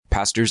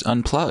Pastors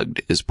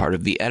Unplugged is part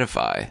of the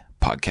Edify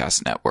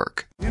podcast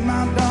network. In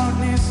my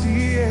darkness,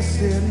 he has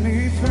set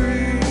me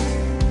free.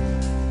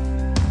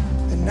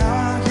 And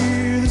now I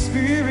hear the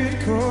Spirit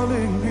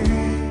calling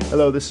me.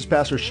 Hello, this is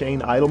Pastor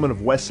Shane Eidelman of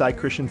Westside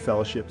Christian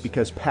Fellowship.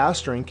 Because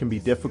pastoring can be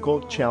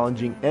difficult,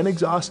 challenging, and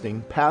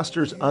exhausting,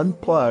 Pastors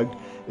Unplugged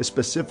is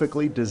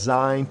specifically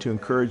designed to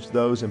encourage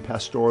those in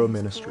pastoral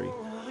ministry.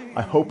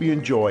 I hope you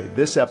enjoy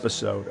this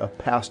episode of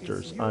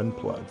Pastors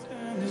Unplugged.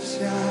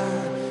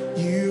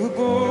 You were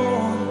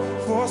born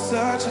for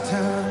such a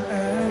time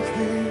as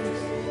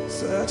this,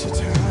 such a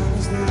time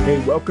as this. Hey,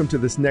 welcome to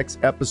this next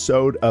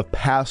episode of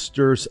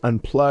Pastors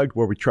Unplugged,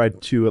 where we try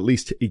to at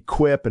least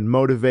equip and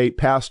motivate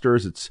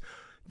pastors. It's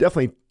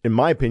definitely, in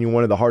my opinion,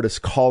 one of the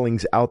hardest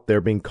callings out there,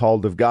 being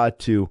called of God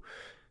to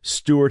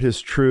steward His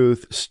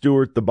truth,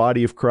 steward the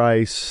body of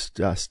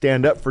Christ,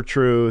 stand up for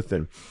truth,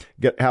 and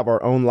have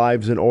our own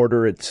lives in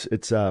order. It's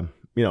a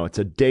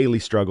daily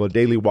struggle, a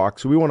daily walk.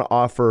 So we want to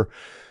offer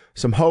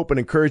some hope and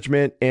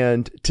encouragement.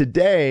 And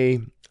today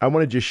I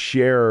want to just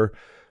share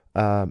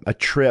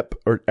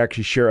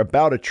share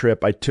about a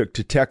trip I took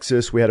to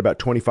Texas. We had about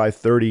 25,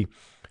 30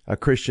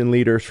 Christian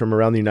leaders from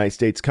around the United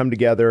States come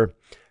together,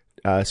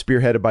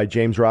 spearheaded by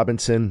James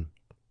Robinson,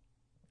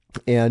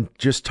 and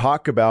just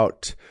talk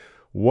about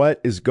what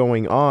is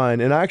going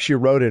on. And I actually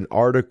wrote an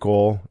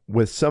article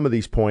with some of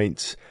these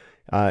points.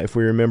 If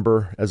we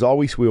remember, as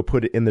always, we will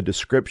put it in the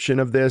description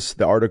of this.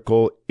 The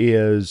article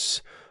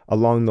is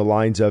along the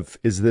lines of,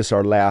 is this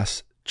our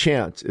last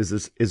chance?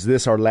 Is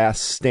this our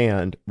last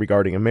stand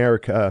regarding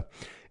America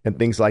and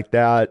things like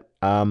that?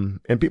 And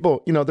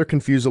people, they're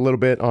confused a little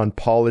bit on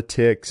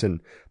politics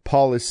and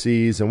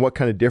policies and what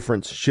kind of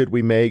difference should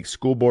we make,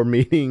 school board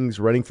meetings,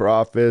 running for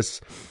office.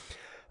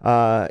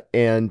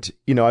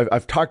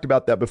 I've talked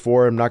about that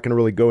before. I'm not going to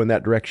really go in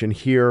that direction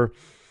here,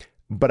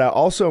 but I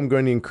also am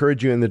going to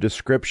encourage you in the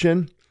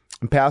description.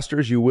 And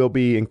pastors, you will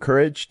be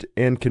encouraged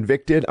and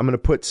convicted. I'm going to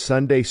put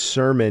Sunday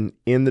sermon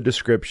in the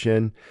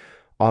description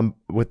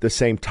with the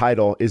same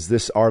title. Is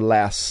this our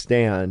last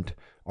stand,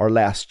 our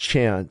last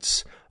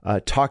chance?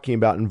 Talking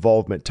about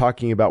involvement,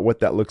 talking about what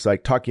that looks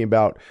like, talking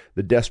about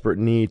the desperate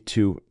need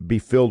to be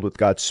filled with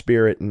God's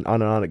Spirit, and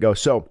on it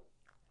goes. So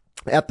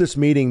at this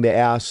meeting, they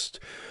asked,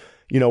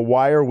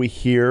 why are we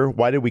here?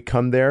 Why did we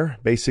come there?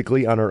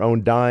 Basically on our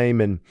own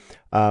dime. And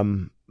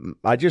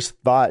I just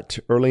thought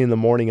early in the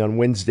morning on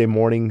Wednesday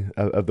morning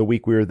of the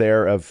week we were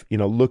there of,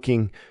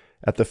 looking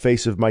at the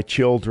face of my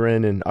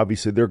children and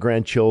obviously their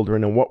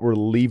grandchildren and what we're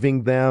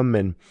leaving them.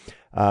 And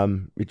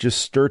it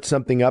just stirred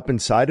something up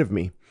inside of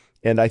me.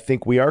 And I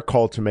think we are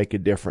called to make a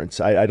difference.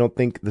 I don't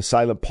think the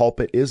silent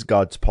pulpit is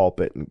God's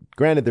pulpit. And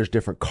granted, there's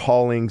different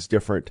callings,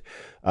 different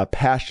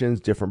passions,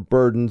 different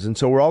burdens. And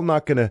so we're all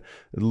not going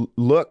to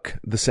look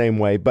the same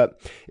way.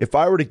 But if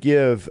I were to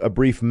give a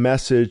brief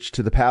message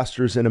to the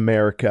pastors in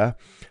America,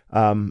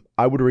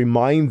 I would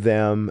remind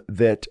them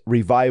that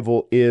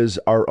revival is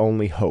our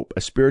only hope.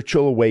 A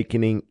spiritual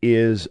awakening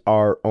is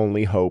our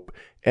only hope.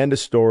 End of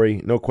story.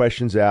 No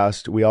questions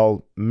asked.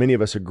 Many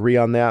of us agree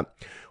on that.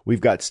 We've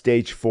got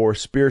stage 4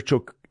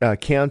 spiritual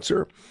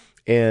cancer,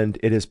 and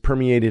it has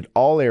permeated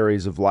all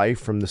areas of life,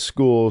 from the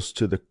schools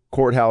to the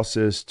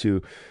courthouses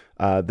to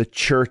the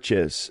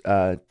churches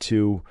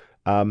to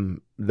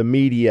the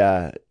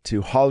media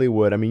to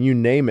Hollywood. I mean, you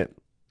name it.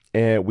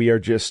 And we are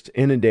just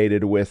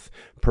inundated with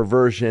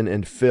perversion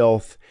and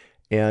filth.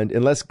 And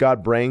unless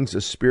God brings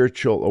a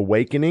spiritual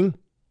awakening,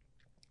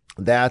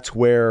 that's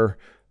where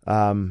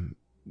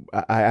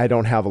I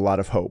don't have a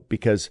lot of hope,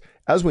 because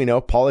as we know,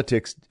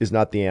 politics is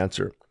not the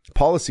answer.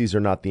 Policies are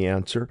not the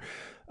answer.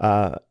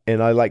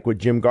 And I like what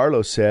Jim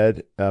Garlow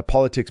said,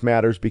 politics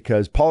matters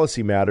because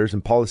policy matters,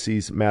 and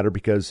policies matter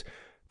because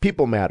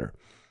people matter.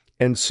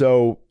 And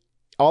so,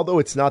 although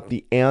it's not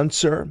the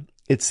answer,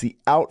 it's the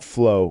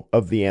outflow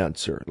of the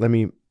answer. Let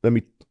me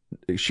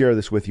share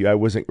this with you. I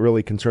wasn't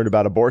really concerned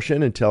about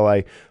abortion until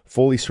I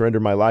fully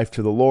surrendered my life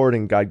to the Lord,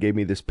 and God gave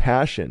me this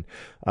passion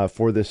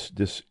for this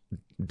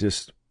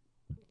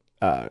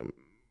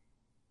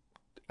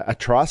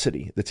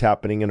atrocity that's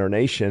happening in our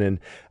nation.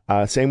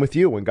 And same with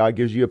you. When God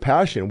gives you a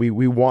passion, we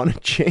want to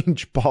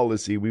change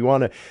policy. We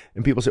want to,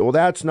 and people say, well,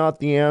 that's not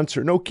the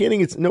answer. No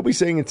kidding. Nobody's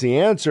saying it's the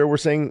answer. We're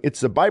saying it's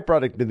the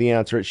byproduct of the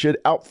answer. It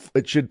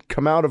should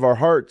come out of our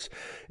hearts.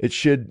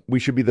 We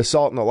should be the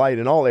salt and the light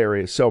in all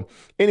areas. So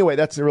anyway,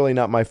 that's really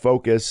not my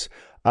focus.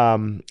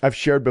 I've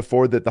shared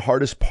before that the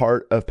hardest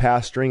part of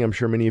pastoring, I'm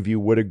sure many of you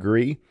would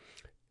agree,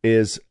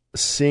 is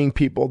seeing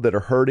people that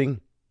are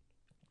hurting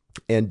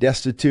and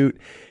destitute,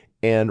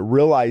 and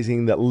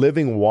realizing that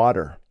living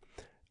water,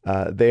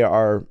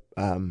 they're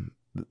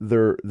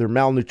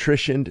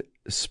malnutritioned,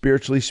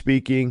 spiritually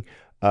speaking.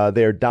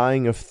 They are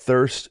dying of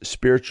thirst,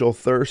 spiritual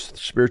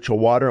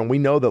water. And we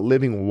know that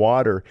living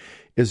water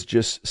is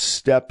just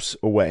steps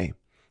away.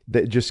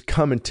 That just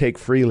come and take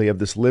freely of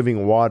this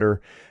living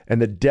water and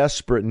the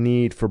desperate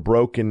need for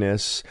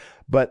brokenness.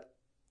 But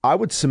I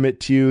would submit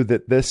to you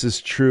that this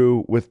is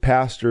true with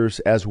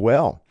pastors as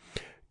well.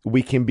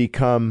 We can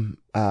become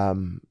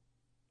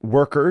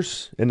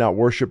workers and not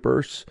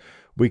worshipers.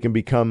 We can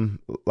become,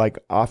 like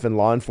often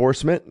law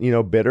enforcement,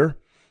 bitter,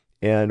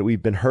 and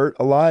we've been hurt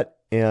a lot.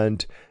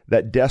 And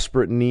that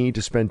desperate need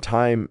to spend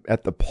time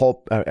at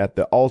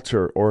the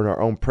altar, or in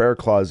our own prayer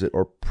closet,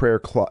 or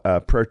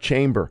prayer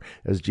chamber,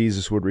 as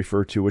Jesus would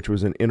refer to, which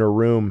was an inner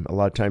room a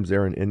lot of times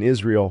there in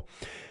Israel.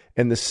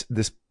 And this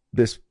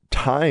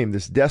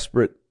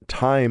desperate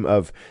time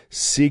of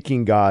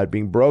seeking God,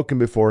 being broken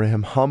before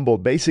Him,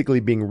 humbled, basically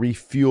being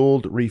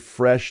refueled,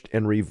 refreshed,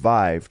 and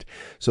revived.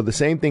 So the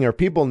same thing our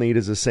people need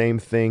is the same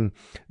thing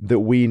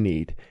that we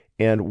need.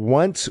 And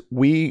once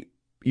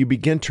you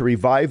begin to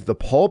revive the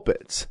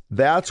pulpits,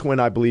 that's when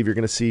I believe you're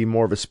going to see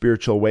more of a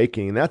spiritual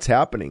awakening. And that's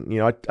happening.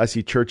 I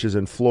see churches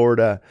in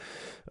Florida,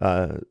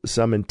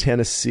 some in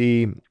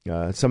Tennessee,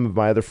 some of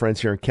my other friends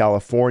here in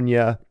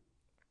California.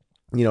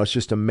 It's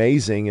just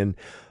amazing. And,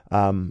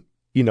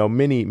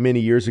 many, many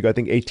years ago, I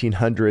think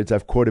 1800s,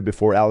 I've quoted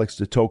before Alex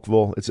de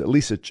Tocqueville. It's at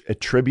least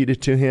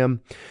attributed to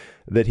him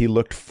that he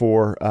looked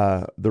for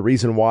the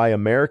reason why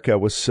America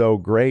was so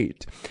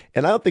great.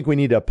 And I don't think we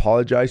need to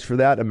apologize for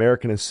that,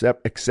 American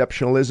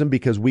exceptionalism,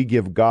 because we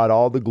give God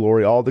all the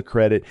glory, all the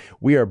credit.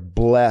 We are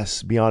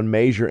blessed beyond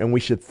measure, and we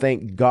should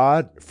thank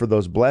God for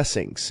those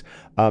blessings.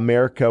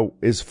 America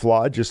is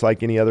flawed, just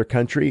like any other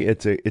country.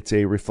 It's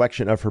a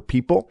reflection of her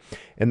people,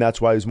 and that's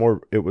why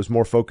it was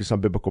more focused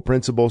on biblical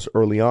principles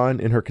early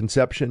on in her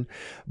conception.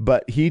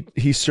 But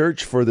he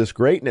searched for this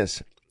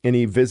greatness, and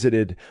he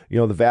visited,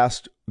 the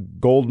vast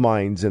gold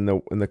mines and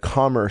the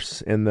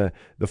commerce and the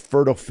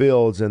fertile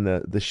fields and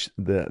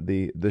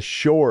the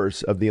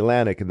shores of the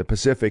Atlantic and the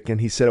Pacific. And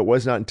he said, it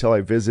was not until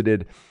I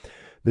visited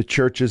the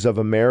churches of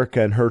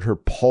America and heard her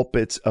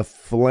pulpits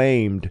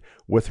aflamed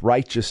with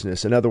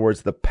righteousness. In other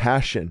words, the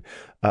passion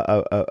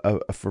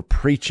for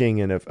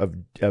preaching and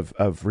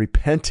of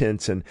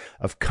repentance and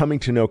of coming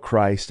to know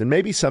Christ. And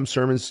maybe some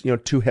sermons,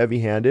 too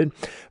heavy-handed,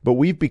 but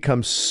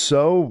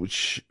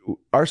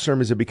our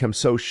sermons have become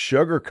so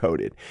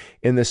sugar-coated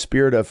in the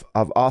spirit of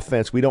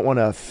offense. We don't want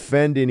to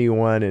offend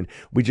anyone, and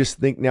we just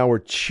think now we're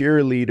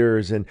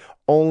cheerleaders and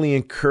only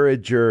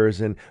encouragers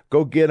and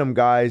go get them,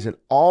 guys, and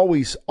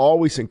always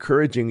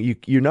encouraging.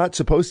 You're not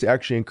supposed to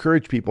actually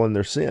encourage people in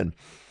their sin.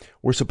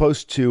 We're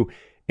supposed to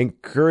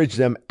encourage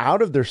them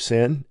out of their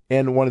sin,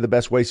 and one of the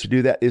best ways to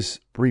do that is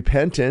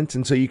repentance.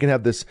 And so you can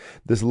have this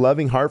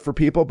loving heart for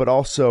people, but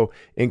also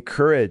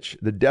encourage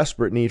the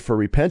desperate need for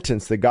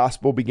repentance. The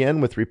gospel began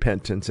with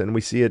repentance, and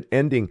we see it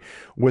ending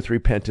with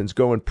repentance.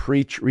 Go and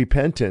preach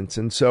repentance.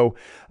 And so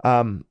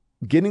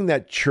getting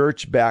that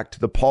church back to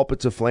the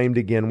pulpits aflamed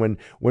again.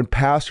 When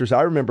pastors,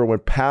 I remember when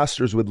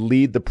pastors would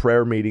lead the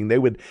prayer meeting, they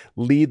would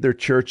lead their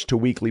church to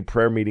weekly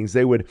prayer meetings.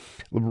 They would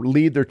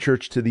lead their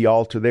church to the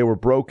altar. They were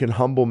broken,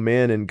 humble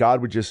men, and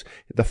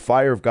the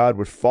fire of God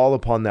would fall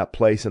upon that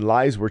place, and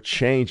lives were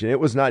changed. And it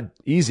was not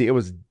easy. It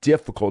was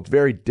difficult,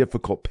 very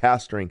difficult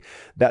pastoring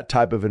that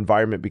type of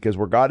environment, because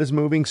where God is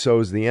moving, so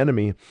is the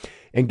enemy.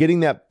 And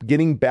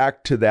getting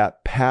back to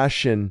that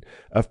passion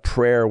of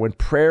prayer, when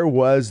prayer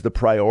was the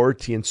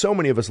priority. And so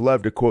many of us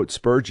love to quote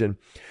Spurgeon,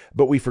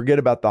 but we forget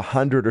about the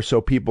 100 or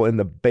so people in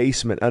the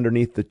basement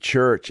underneath the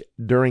church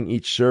during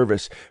each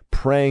service,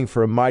 praying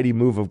for a mighty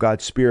move of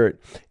God's Spirit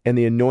and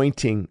the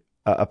anointing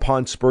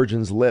upon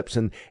Spurgeon's lips,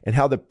 and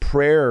how the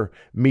prayer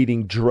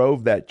meeting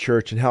drove that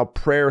church, and how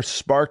prayer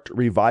sparked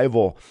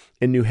revival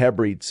in New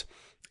Hebrides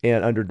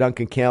and under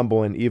Duncan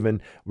Campbell, and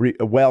even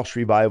Welsh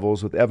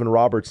revivals with Evan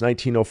Roberts,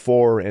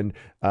 1904. And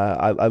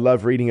I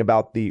love reading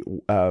about the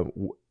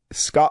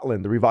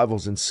Scotland, the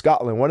revivals in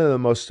Scotland, one of the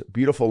most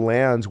beautiful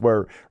lands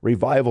where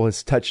revival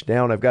has touched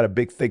down. I've got a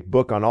big, thick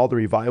book on all the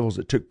revivals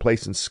that took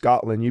place in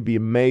Scotland. You'd be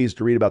amazed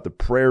to read about the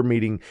prayer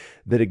meeting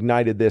that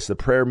ignited this, the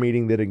prayer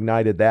meeting that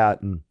ignited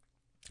that. And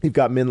you've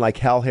got men like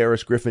Hal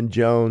Harris, Griffin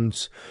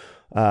Jones,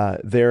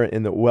 there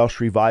in the Welsh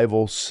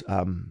revivals,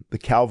 the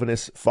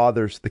Calvinist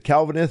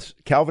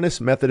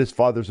Methodist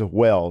Fathers of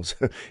Wales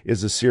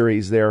is a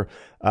series there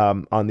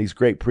on these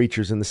great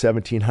preachers in the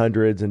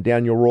 1700s, and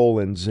Daniel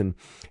Rowlands, and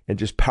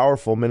just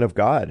powerful men of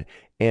God.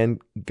 And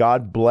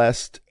God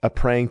blessed a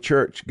praying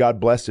church. God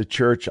blessed a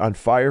church on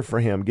fire for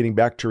Him, getting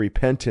back to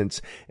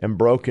repentance and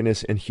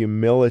brokenness and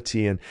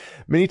humility. And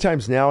many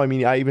times now,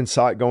 I even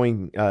saw it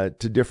going to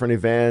different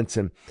events,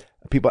 and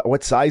people,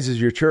 what size is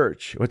your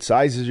church? What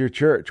size is your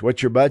church?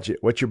 What's your budget?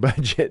 What's your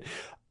budget?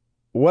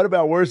 What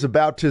about, where's the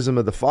baptism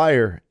of the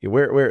fire?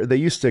 Where they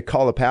used to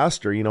call a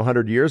pastor,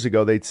 100 years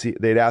ago,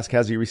 they'd ask,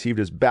 has he received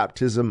his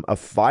baptism of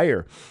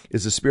fire?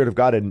 Is the Spirit of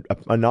God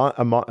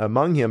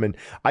among him? And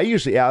I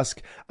usually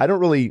ask, I don't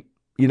really,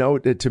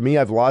 to me,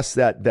 I've lost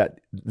that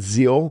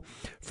zeal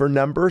for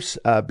numbers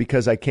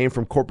because I came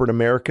from corporate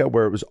America,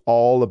 where it was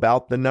all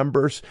about the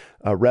numbers,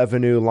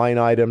 revenue, line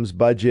items,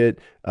 budget,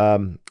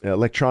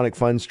 electronic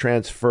funds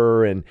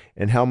transfer, and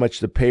how much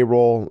the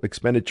payroll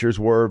expenditures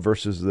were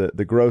versus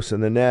the gross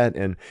and the net,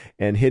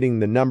 and hitting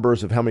the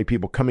numbers of how many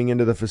people coming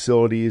into the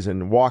facilities,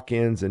 and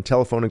walk-ins, and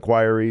telephone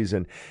inquiries,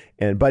 and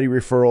buddy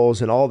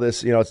referrals, and all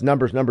this. It's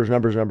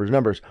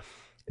numbers.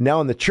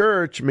 Now in the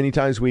church, many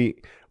times we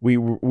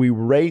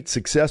rate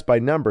success by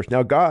numbers.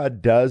 Now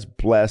God does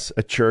bless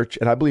a church,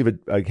 and I believe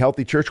a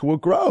healthy church will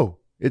grow.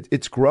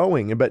 It's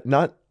growing, but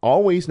not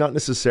always, not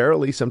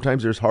necessarily.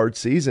 Sometimes there's hard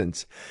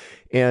seasons.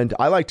 And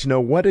I like to know,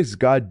 what is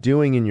God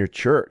doing in your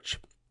church?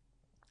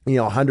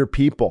 100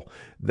 people,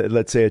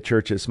 let's say a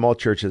church, a small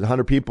church is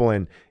 100 people.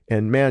 And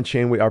man,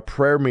 Shane, our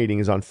prayer meeting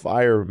is on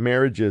fire,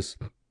 marriages,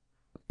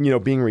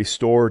 being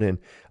restored. And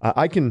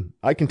I can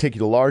take you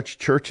to large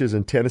churches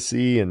in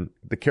Tennessee and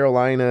the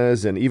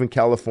Carolinas and even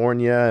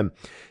California. And,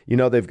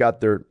 they've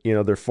got their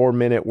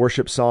 4-minute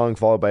worship song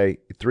followed by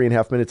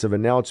 3.5 minutes of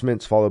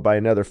announcements, followed by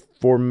another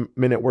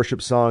 4-minute worship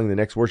song. The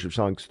next worship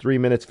song is 3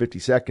 minutes, 50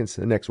 seconds.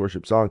 The next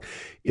worship song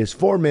is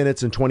 4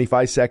 minutes and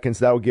 25 seconds.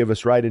 That will give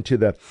us right into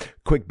the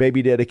quick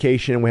baby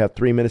dedication. We have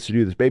 3 minutes to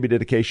do this baby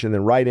dedication. And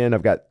then right in,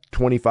 I've got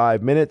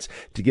 25 minutes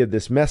to give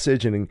this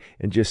message and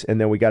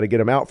then we got to get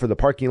them out for the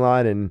parking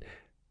lot. And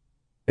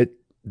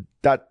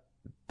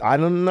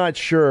I'm not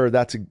sure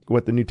that's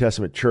what the New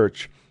Testament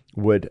church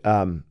would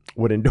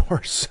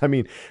endorse. I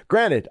mean,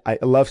 granted, I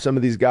love some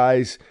of these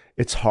guys.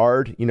 It's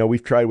hard.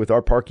 We've tried with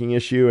our parking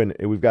issue, and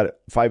we've got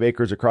 5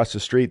 acres across the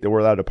street that we're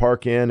allowed to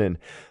park in.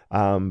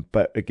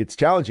 But it gets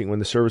challenging when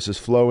the services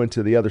flow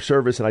into the other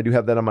service. And I do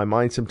have that on my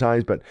mind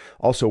sometimes, but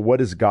also,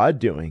 what is God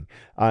doing?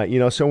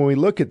 So when we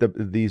look at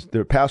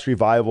the past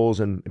revivals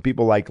and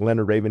people like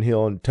Leonard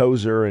Ravenhill and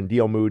Tozer and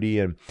D.L. Moody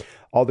and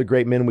all the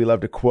great men we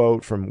love to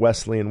quote from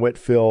Wesley and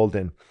Whitefield,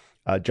 and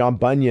John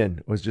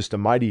Bunyan was just a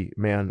mighty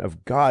man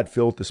of God,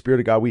 filled with the Spirit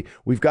of God.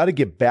 We've got to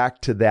get back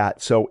to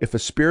that. So if a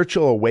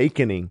spiritual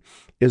awakening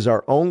is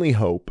our only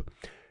hope,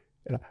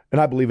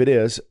 and I believe it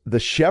is, the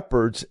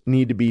shepherds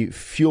need to be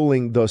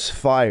fueling those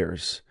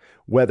fires,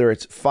 whether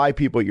it's 5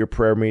 people at your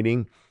prayer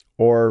meeting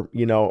or,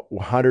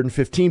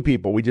 115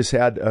 people. We just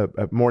had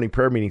a morning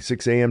prayer meeting,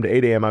 6 a.m. to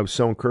 8 a.m. I was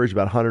so encouraged.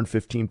 About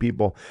 115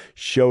 people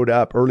showed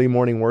up, early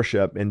morning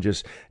worship, and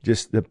just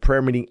the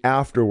prayer meeting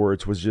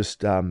afterwards was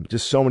just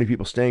so many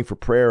people staying for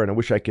prayer. And I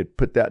wish I could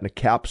put that in a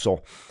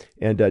capsule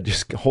and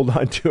just hold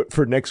on to it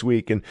for next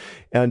week.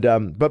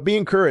 But be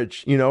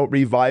encouraged,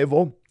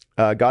 revival.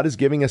 God is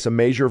giving us a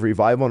measure of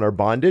revival in our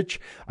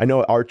bondage. I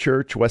know our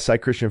church,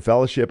 Westside Christian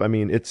Fellowship, I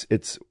mean,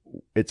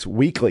 it's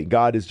weekly.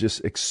 God is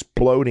just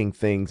exploding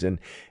things,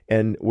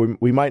 and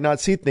we might not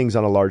see things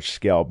on a large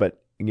scale,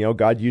 but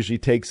God usually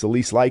takes the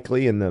least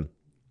likely and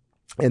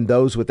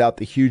those without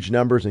the huge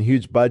numbers and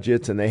huge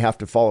budgets, and they have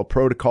to follow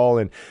protocol,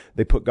 and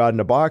they put God in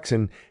a box,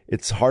 and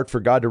it's hard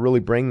for God to really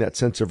bring that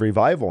sense of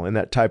revival in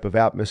that type of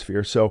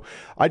atmosphere. So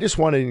I just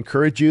want to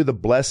encourage you. The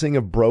blessing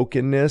of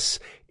brokenness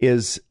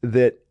is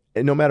that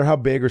no matter how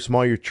big or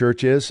small your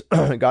church is,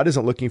 God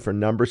isn't looking for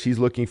numbers. He's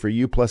looking for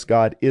you plus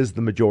God is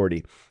the majority.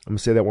 I'm going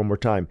to say that one more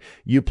time.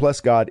 You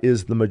plus God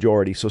is the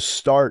majority. So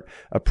start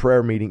a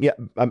prayer meeting. Yeah,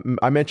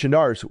 I mentioned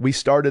ours. We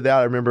started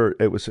that. I remember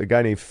it was a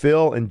guy named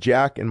Phil and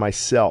Jack and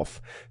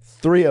myself,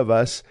 3 of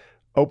us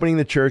opening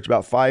the church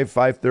about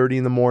 5:30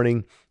 in the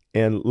morning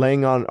and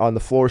laying on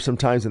the floor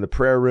sometimes in the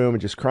prayer room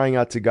and just crying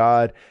out to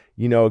God.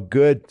 A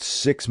good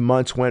 6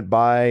 months went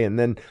by, and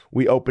then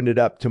we opened it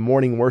up to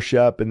morning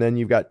worship, and then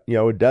you've got,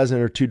 a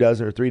dozen or 2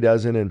 dozen or 3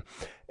 dozen,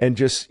 and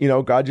just,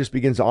 God just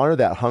begins to honor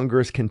that. Hunger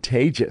is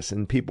contagious,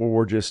 and people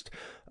were just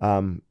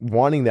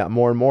wanting that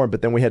more and more.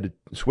 But then we had to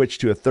switch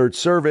to a third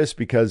service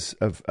because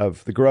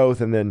of the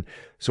growth. And then,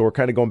 so we're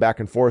kind of going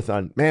back and forth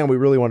on, man, we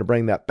really want to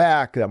bring that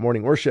back, that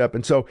morning worship.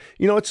 And so,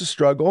 it's a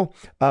struggle,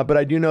 but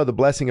I do know the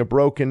blessing of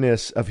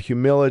brokenness, of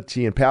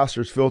humility, and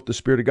pastors filled with the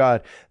Spirit of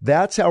God.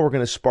 That's how we're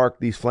going to spark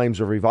these flames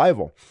of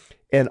revival.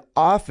 And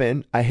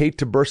often, I hate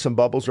to burst some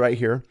bubbles right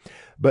here,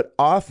 but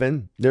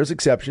often there's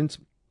exceptions,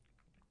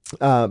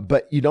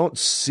 but you don't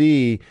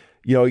see,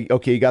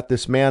 okay, you got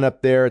this man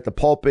up there at the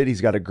pulpit.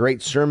 He's got a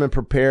great sermon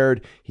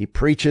prepared. He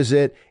preaches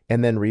it,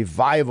 and then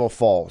revival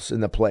falls in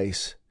the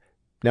place.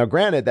 Now,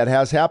 granted, that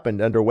has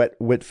happened under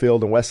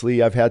Whitefield and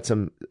Wesley. I've had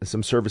some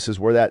services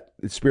where that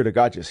the Spirit of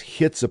God just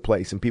hits a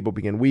place and people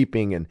begin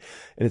weeping, and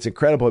it's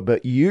incredible.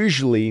 But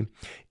usually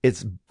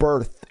it's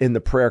birth in the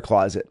prayer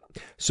closet.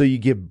 So you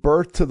give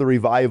birth to the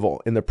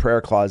revival in the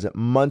prayer closet.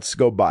 Months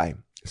go by.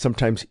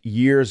 Sometimes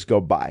years go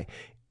by.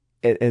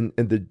 And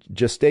the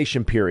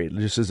gestation period,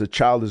 just as a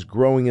child is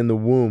growing in the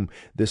womb,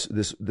 this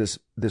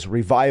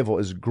revival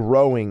is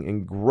growing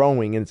and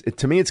growing. And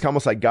to me, it's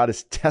almost like God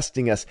is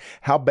testing us.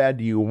 How bad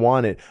do you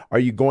want it? Are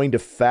you going to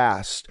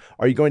fast?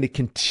 Are you going to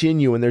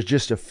continue? And there's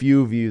just a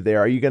few of you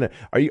there. Are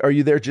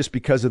you there just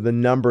because of the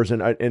numbers?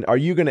 And are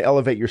you going to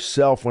elevate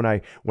yourself when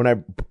I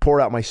pour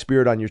out my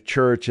Spirit on your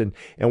church? And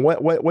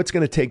what's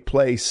going to take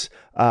place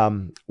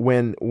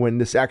when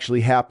this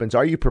actually happens?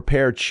 Are you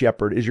prepared,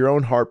 shepherd? Is your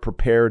own heart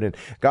prepared? And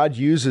God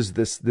uses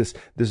this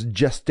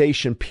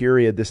gestation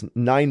period, this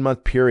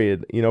 9-month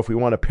period, if we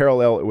want to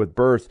parallel it with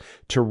birth,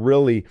 to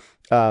really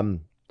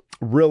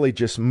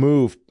just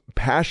move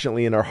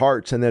passionately in our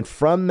hearts. And then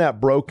from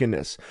that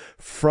brokenness,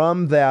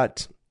 from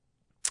that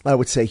I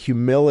would say,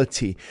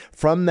 humility,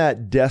 from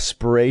that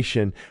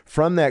desperation,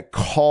 from that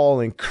call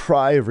and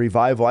cry of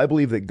revival. I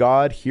believe that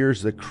God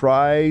hears the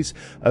cries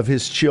of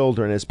his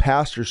children as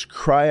pastors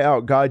cry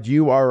out, God,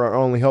 you are our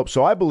only hope.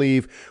 So I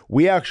believe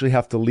we actually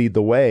have to lead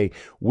the way.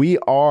 We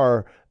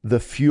are the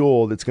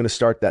fuel that's going to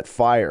start that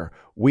fire.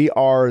 We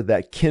are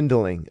that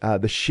kindling,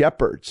 the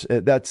shepherds.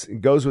 That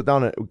goes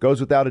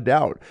without a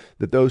doubt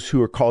that those who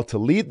are called to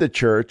lead the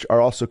church are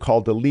also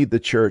called to lead the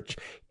church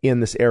in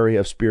this area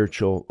of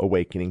spiritual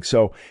awakening.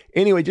 So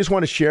anyway, just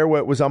want to share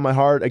what was on my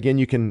heart. Again,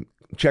 you can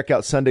check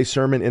out Sunday's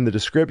sermon in the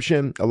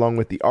description along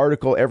with the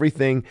article,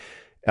 everything.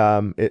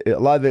 A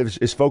lot of it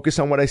is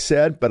focused on what I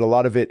said, but a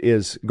lot of it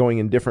is going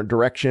in different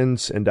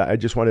directions. And I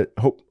just want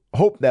to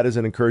hope that is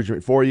an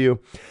encouragement for you.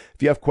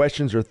 If you have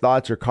questions or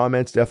thoughts or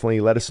comments, definitely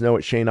let us know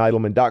at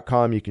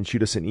ShaneIdleman.com. You can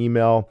shoot us an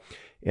email,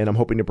 and I'm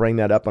hoping to bring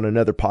that up on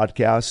another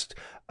podcast.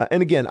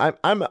 And again,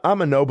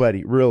 I'm a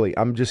nobody, really.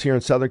 I'm just here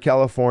in Southern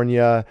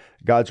California.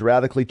 God's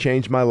radically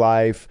changed my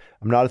life.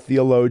 I'm not a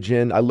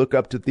theologian. I look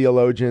up to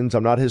theologians.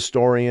 I'm not a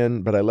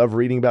historian, but I love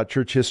reading about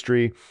church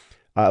history.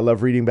 I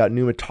love reading about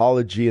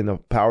pneumatology and the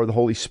power of the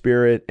Holy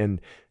Spirit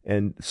and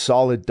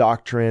solid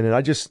doctrine. And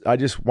I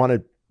just want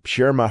to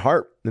share my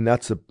heart. And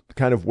that's the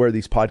kind of where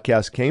these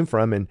podcasts came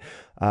from. And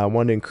I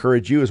want to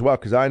encourage you as well,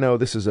 because I know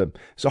this is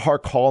it's a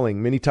hard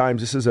calling. Many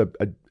times this is a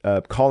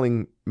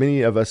calling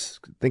many of us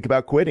think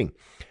about quitting.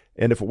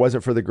 And if it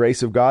wasn't for the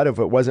grace of God, if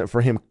it wasn't for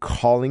him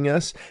calling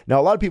us.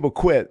 Now, a lot of people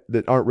quit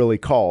that aren't really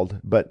called,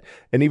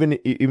 and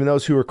even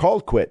those who are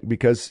called quit,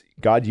 because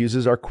God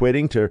uses our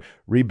quitting to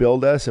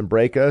rebuild us and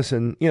break us.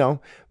 And,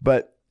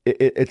 but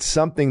it's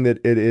something that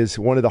it is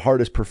one of the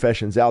hardest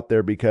professions out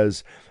there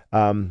because,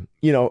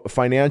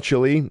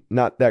 financially,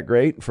 not that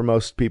great for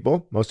most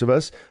people, most of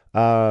us.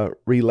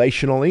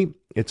 Relationally,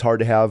 it's hard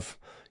to have,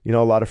 a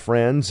lot of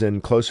friends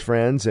and close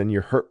friends, and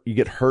you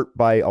get hurt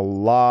by a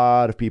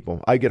lot of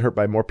people. I get hurt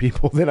by more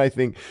people than I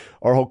think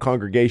our whole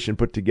congregation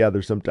put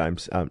together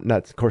sometimes.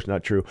 Of course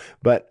not true,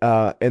 but,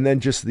 and then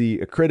just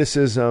the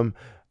criticism,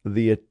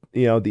 the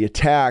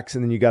attacks,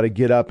 and then you got to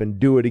get up and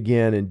do it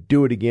again and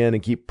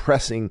keep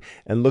pressing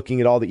and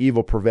looking at all the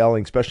evil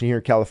prevailing, especially here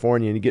in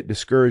California, and you get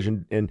discouraged.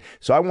 And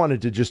so I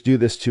wanted to just do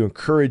this to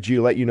encourage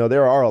you, let you know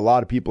there are a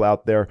lot of people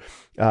out there.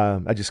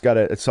 I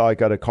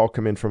got a call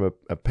come in from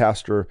a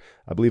pastor,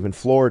 I believe in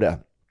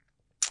Florida.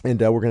 And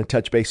we're going to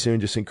touch base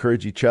soon, just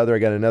encourage each other. I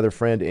got another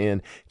friend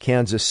in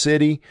Kansas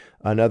City,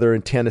 another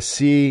in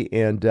Tennessee,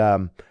 and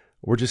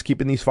we're just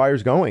keeping these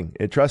fires going.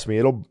 And trust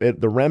me,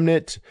 the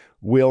remnant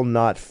will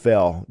not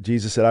fail.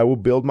 Jesus said, I will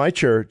build my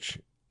church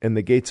and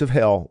the gates of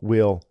hell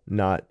will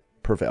not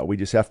prevail. We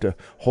just have to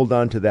hold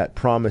on to that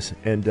promise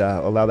and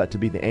allow that to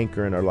be the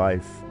anchor in our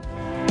life.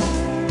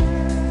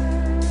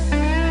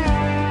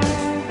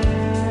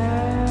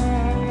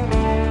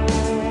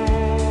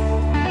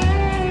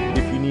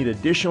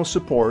 Additional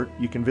support,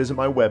 you can visit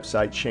my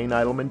website,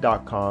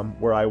 ShaneIdleman.com,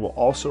 where I will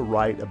also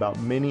write about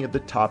many of the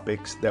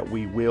topics that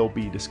we will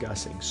be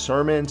discussing.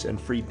 Sermons and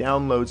free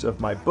downloads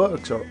of my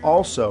books are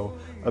also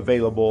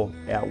available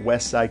at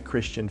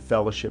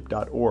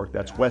westsidechristianfellowship.org.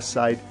 That's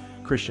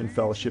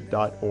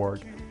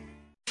westsidechristianfellowship.org.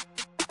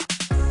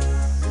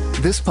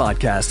 This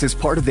podcast is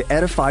part of the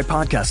Edify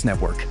Podcast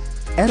Network.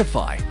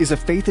 Edify is a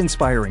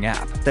faith-inspiring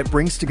app that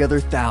brings together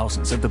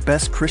thousands of the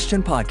best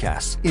Christian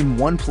podcasts in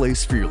one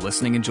place for your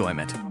listening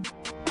enjoyment.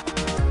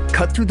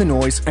 Cut through the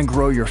noise and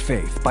grow your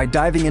faith by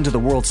diving into the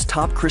world's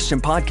top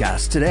Christian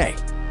podcasts today.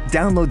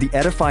 Download the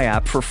Edify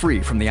app for free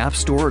from the App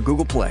Store or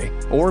Google Play,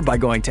 or by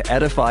going to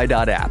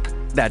edify.app.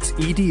 That's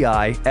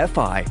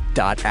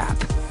EDIFI.app.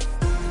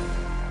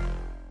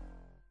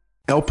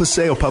 El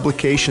Paseo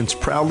Publications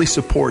proudly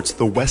supports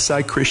the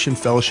Westside Christian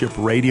Fellowship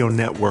Radio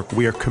Network.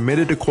 We are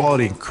committed to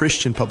quality in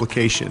Christian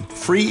publication.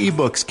 Free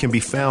ebooks can be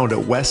found at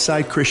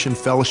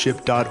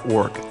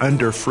westsidechristianfellowship.org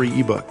under free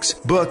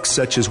ebooks. Books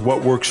such as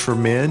What Works for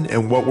Men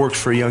and What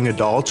Works for Young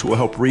Adults will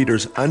help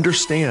readers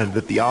understand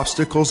that the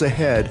obstacles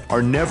ahead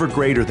are never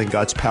greater than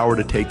God's power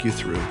to take you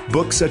through.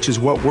 Books such as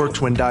What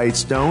Works When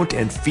Diets Don't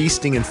and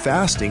Feasting and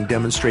Fasting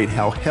demonstrate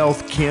how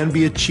health can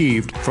be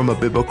achieved from a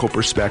biblical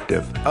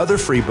perspective. Other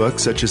free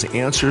books such as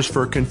Answers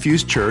for a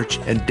Confused Church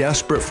and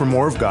Desperate for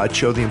More of God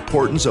show the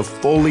importance of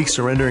fully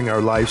surrendering our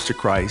lives to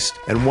Christ.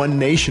 And One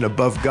Nation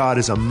Above God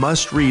is a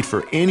must-read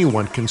for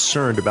anyone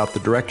concerned about the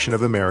direction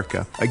of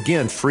America.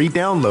 Again, free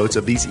downloads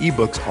of these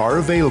ebooks are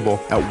available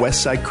at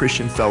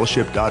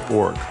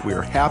westsidechristianfellowship.org. We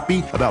are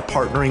happy about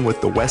partnering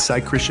with the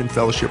Westside Christian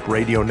Fellowship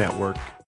Radio Network.